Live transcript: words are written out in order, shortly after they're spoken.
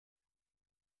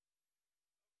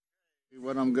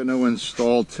What I'm going to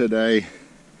install today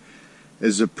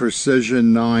is a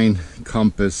Precision 9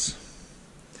 compass,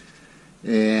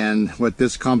 and what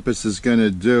this compass is going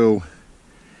to do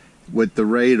with the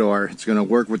radar, it's going to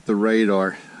work with the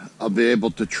radar. I'll be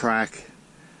able to track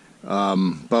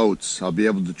boats. I'll be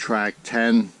able to track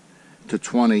 10 to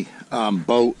 20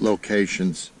 boat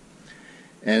locations,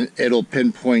 and it'll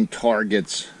pinpoint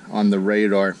targets on the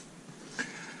radar.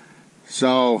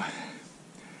 So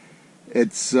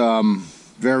it's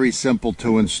very simple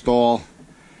to install.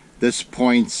 This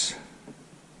points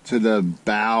to the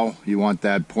bow. You want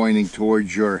that pointing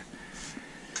towards your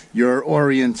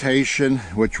orientation,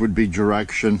 which would be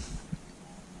direction.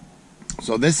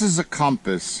 So this is a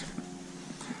compass.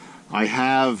 I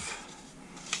have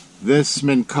this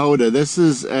Minn Kota. This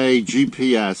is a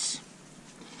GPS.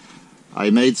 I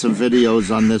made some videos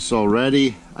on this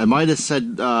already. I might have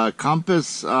said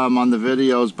compass on the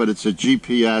videos, but it's a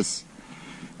GPS.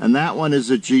 And that one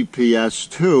is a GPS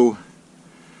too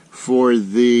for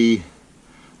the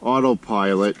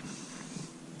autopilot.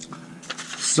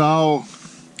 So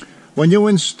when you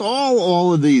install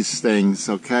all of these things,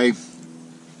 okay,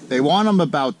 they want them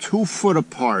about 2 foot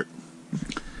apart.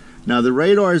 Now the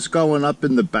radar is going up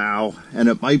in the bow, and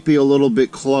it might be a little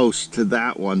bit close to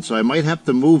that one, so I might have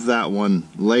to move that one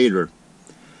later.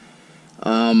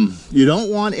 You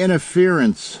don't want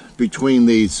interference between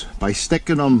these by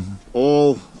sticking them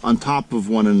all on top of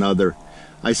one another.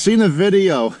 I seen a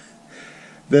video.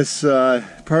 This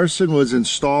person was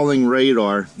installing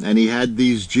radar, and he had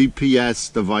these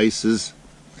GPS devices,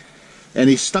 and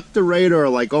he stuck the radar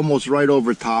like almost right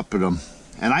over top of them.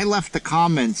 And I left a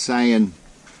comment saying,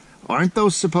 aren't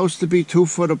those supposed to be 2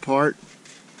 foot apart?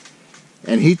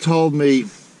 And he told me,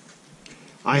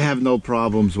 I have no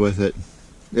problems with it.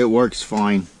 It works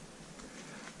fine.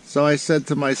 So I said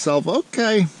to myself,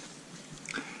 okay.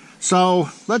 So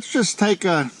let's just take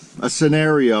a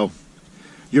scenario.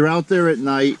 You're out there at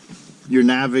night, you're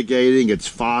navigating, it's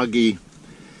foggy,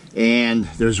 and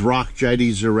there's rock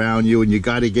jetties around you, and you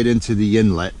got to get into the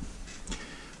inlet.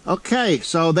 Okay,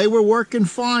 so they were working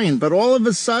fine, but all of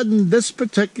a sudden, this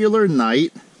particular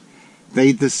night,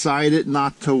 they decided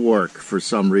not to work for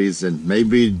some reason.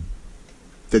 Maybe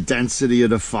the density of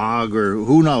the fog, or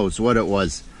who knows what it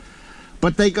was.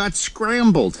 But they got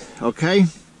scrambled, okay?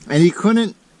 And he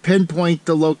couldn't pinpoint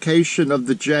the location of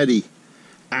the jetty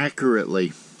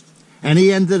accurately. And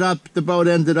the boat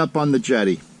ended up on the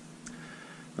jetty.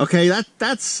 Okay,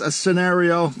 that's a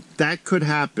scenario that could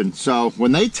happen. So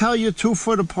when they tell you 2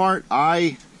 foot apart,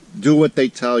 I do what they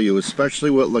tell you, especially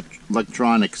with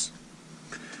electronics.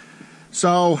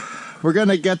 So we're going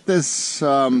to get this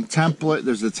template.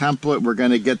 There's a template. We're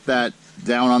going to get that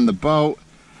down on the boat.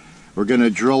 We're going to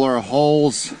drill our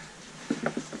holes,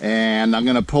 and I'm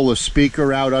going to pull a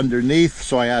speaker out underneath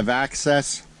so I have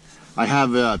access. I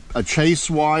have a chase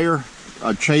wire,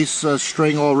 a chase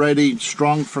string already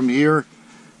strung from here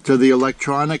to the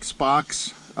electronics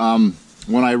box.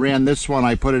 When I ran this one,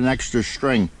 I put an extra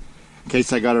string in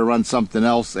case I got to run something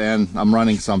else, and I'm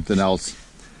running something else.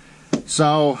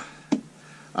 So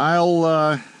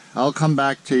I'll come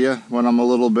back to you when I'm a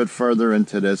little bit further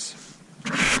into this.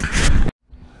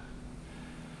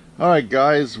 Alright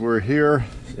guys, we're here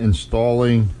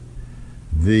installing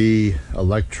the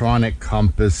electronic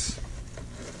compass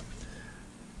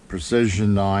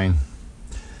Precision 9.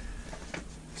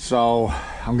 So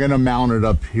I'm going to mount it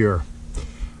up here.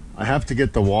 I have to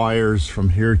get the wires from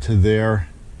here to there,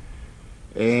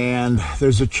 and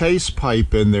there's a chase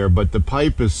pipe in there, but the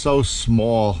pipe is so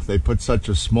small. They put such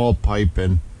a small pipe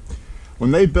in. When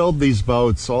they build these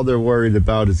boats, all they're worried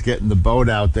about is getting the boat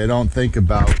out. They don't think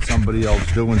about somebody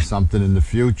else doing something in the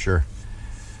future.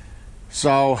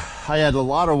 So I had a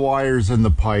lot of wires in the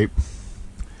pipe,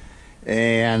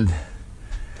 and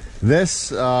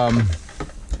this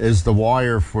is the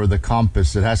wire for the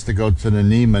compass. It has to go to the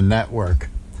NEMA network.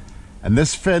 And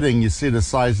this fitting, you see the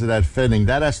size of that fitting,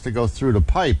 that has to go through the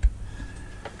pipe.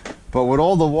 But with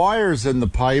all the wires in the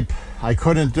pipe, I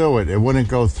couldn't do it. It wouldn't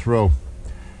go through.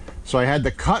 So I had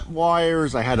to cut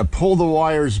wires, I had to pull the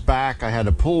wires back, I had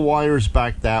to pull wires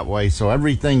back that way, so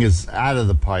everything is out of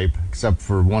the pipe except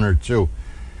for 1 or 2.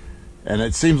 And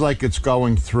it seems like it's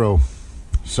going through.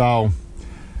 So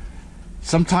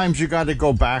sometimes you got to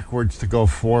go backwards to go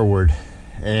forward,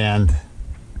 and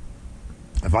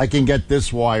if I can get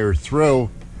this wire through,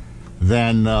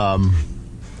 then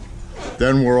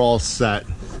we're all set.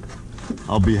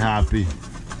 I'll be happy.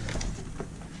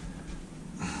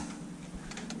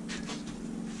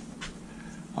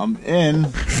 I'm in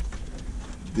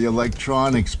the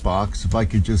electronics box. If I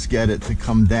could just get it to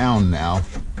come down now.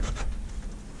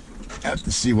 I have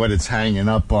to see what it's hanging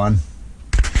up on.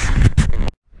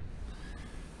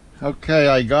 Okay,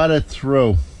 I got it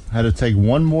through. Had to take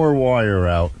one more wire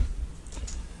out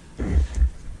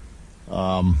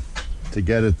to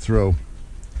get it through.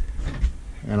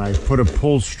 And I put a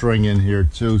pull string in here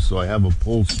too, so I have a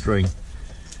pull string.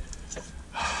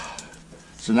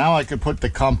 So now I could put the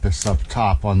compass up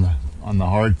top on the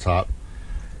hard top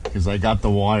because I got the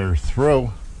wire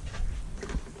through.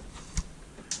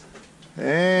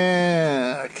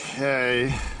 And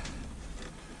okay,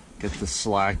 get the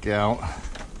slack out.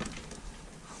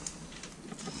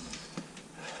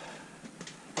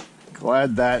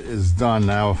 Glad that is done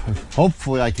now.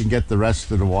 Hopefully I can get the rest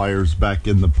of the wires back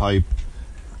in the pipe.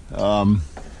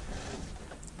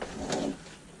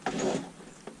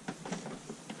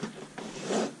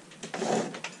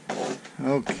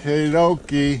 Okie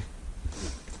dokie.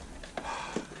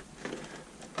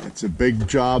 It's a big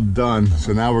job done.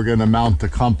 So now we're going to mount the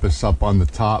compass up on the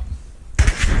top.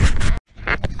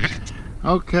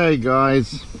 Okay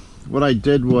guys, what I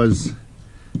did was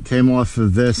came off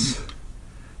of this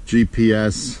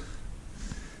GPS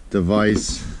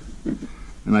device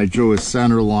and I drew a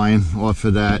center line off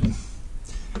of that,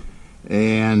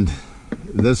 and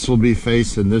this will be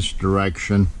facing this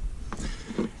direction,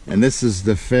 and this is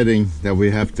the fitting that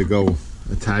we have to go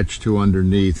attach to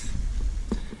underneath,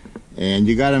 and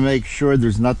you got to make sure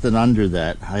there's nothing under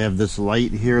that. I have this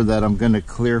light here that I'm going to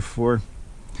clear for,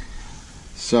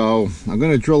 so I'm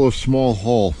going to drill a small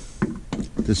hole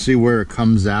to see where it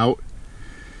comes out,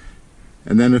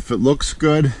 and then if it looks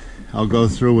good I'll go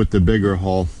through with the bigger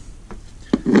hole.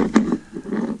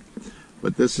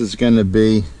 But this is going to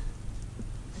be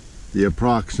the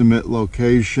approximate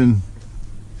location.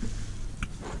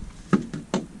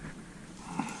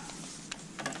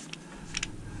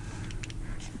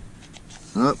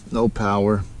 Oh, no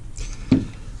power.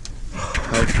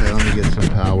 Okay, let me get some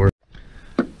power.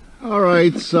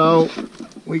 Alright, so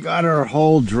we got our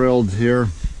hole drilled here.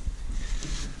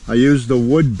 I used a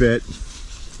wood bit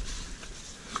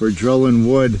for drilling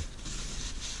wood,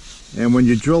 and when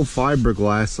you drill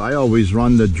fiberglass I always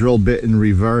run the drill bit in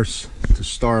reverse to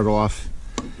start off,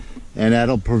 and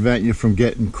that'll prevent you from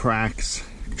getting cracks,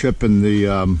 chipping the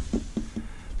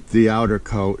outer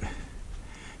coat.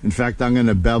 In fact, I'm going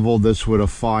to bevel this with a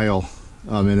file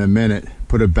in a minute,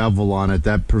 put a bevel on it.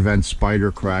 That prevents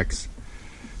spider cracks.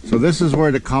 So this is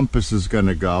where the compass is going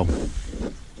to go,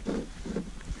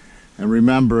 and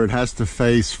remember it has to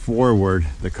face forward,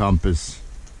 the compass.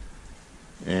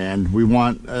 And we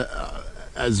want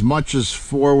as much as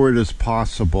forward as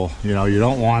possible. You know, you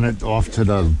don't want it off to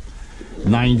the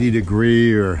 90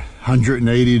 degree or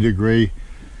 180 degree.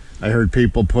 I heard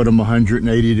people put them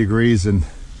 180 degrees and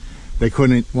they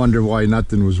couldn't, wonder why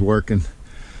nothing was working.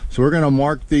 So we're going to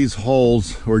mark these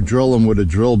holes or drill them with a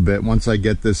drill bit once I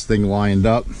get this thing lined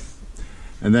up,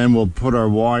 and then we'll put our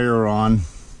wire on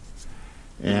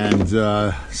and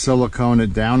silicone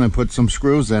it down and put some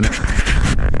screws in it.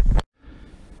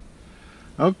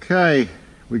 Okay,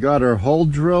 we got our hole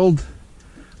drilled,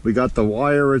 we got the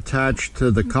wire attached to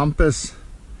the compass.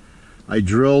 I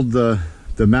drilled the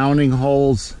mounting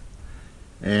holes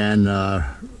and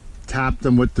tapped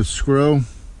them with the screw,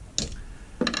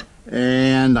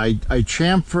 and I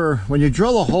chamfer. When you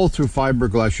drill a hole through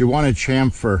fiberglass, you want to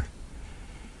chamfer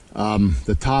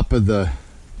the top of the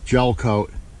gel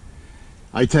coat.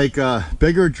 I take a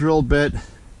bigger drill bit,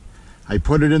 I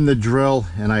put it in the drill,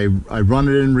 and I run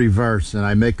it in reverse, and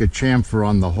I make a chamfer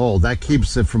on the hole. That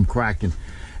keeps it from cracking.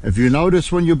 If you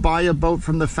notice, when you buy a boat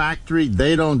from the factory,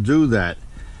 they don't do that.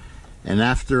 And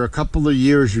after a couple of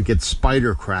years, you get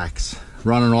spider cracks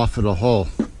running off of the hole.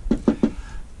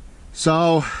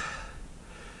 So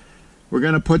we're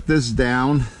going to put this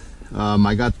down.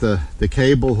 I got the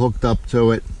cable hooked up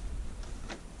to it.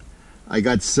 I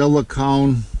got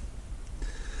silicone.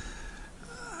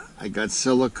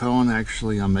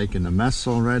 Actually, I'm making a mess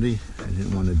already. I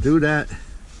didn't want to do that. You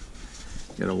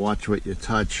gotta watch what you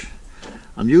touch.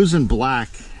 I'm using black.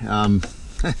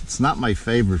 It's not my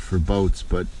favorite for boats,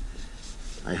 but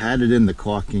I had it in the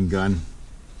caulking gun.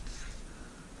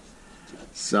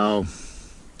 So,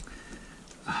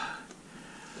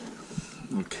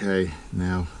 okay,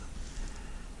 now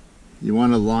you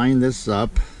want to line this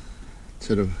up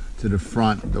to the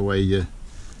front the way you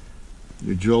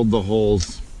drilled the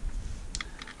holes.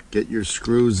 Get your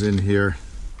screws in here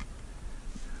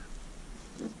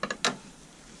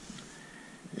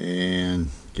and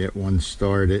get one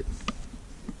started.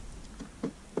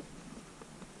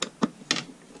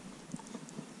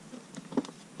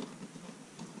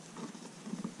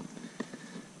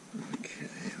 Okay,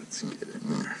 let's get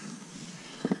in there.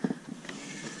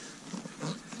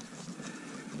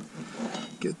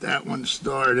 Get that one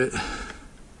started.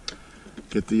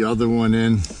 Get the other one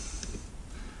in.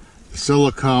 The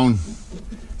silicone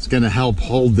is going to help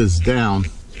hold this down,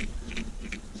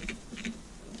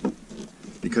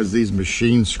 because these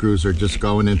machine screws are just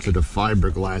going into the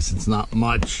fiberglass. It's not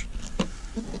much.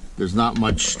 There's not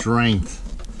much strength.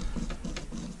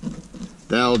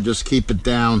 That'll just keep it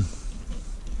down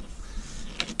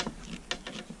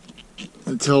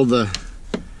until the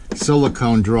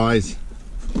silicone dries.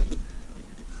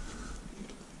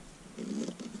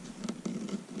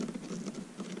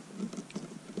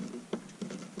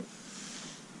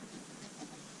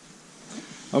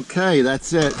 Okay,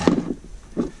 that's it.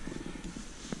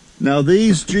 Now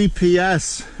these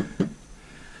GPS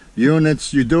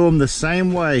units, you do them the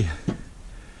same way.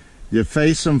 You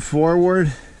face them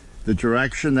forward, the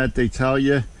direction that they tell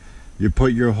you. You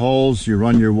put your holes, you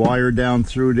run your wire down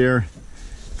through there.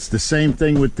 It's the same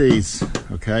thing with these,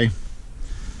 okay?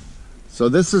 So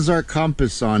this is our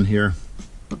compass on here.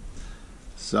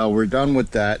 So we're done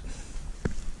with that.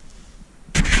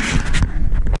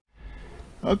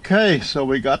 Okay, so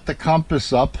we got the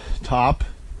compass up top.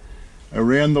 I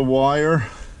ran the wire,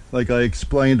 like I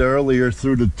explained earlier,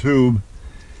 through the tube,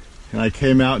 and I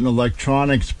came out an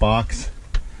electronics box.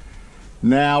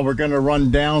 Now we're going to run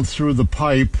down through the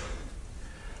pipe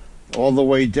all the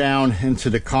way down into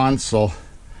the console,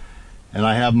 and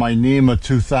I have my NEMA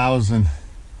 2000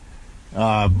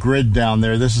 grid down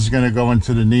there. This is going to go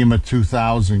into the NEMA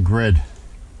 2000 grid,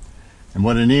 and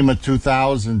what a NEMA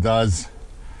 2000 does,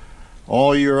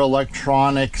 all your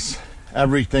electronics,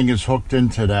 everything is hooked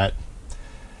into that.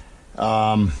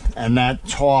 And that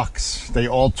talks, they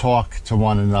all talk to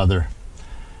one another.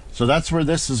 So that's where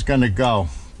this is going to go.